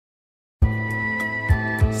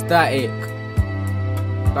Static.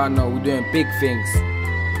 Don't know, we're doing big things.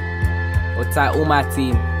 Hold tight, all my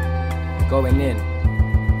team going in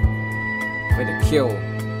for the kill.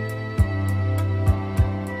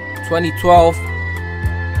 2012.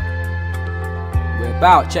 We're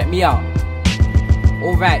about, check me out.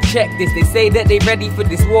 Alright, check this. They say that they ready for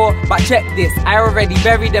this war, but check this. I already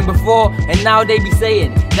buried them before, and now they be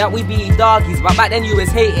saying that we be doggies, but back then you was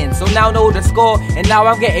hating. So now know the score, and now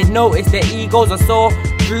I'm getting noticed. Their egos are sore.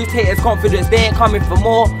 Bruised haters' confidence, they ain't coming for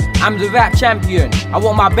more. I'm the rap champion. I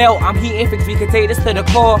want my belt. I'm heating things, we can take this to the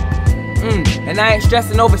core. And I ain't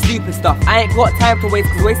stressing over stupid stuff. I ain't got time to waste,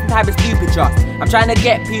 cause wasting time is stupid just. I'm trying to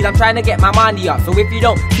get peas, I'm trying to get my money up. So if you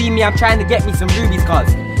don't see me, I'm trying to get me some rubies,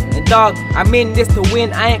 cuz. And dog, I'm in this to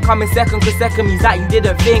win. I ain't coming second, cause second means that you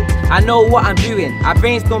didn't think. I know what I'm doing, I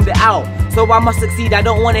brainstormed it out, so I must succeed. I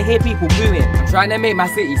don't wanna hear people booing. I'm trying to make my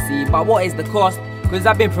city see, but what is the cost? Cause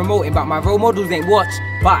I've been promoting, but my role models ain't watched.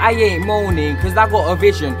 But I ain't moaning, cause I got a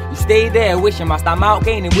vision. You stay there wishing, must I'm out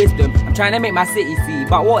gaining wisdom. I'm trying to make my city see,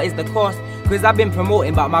 but what is the cost? Cause I've been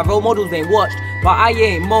promoting, but my role models ain't watched. But I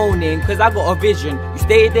ain't moaning, cause I got a vision. You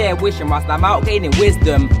stay there wishing, must I'm out gaining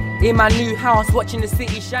wisdom. In my new house, watching the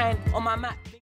city shine on my map.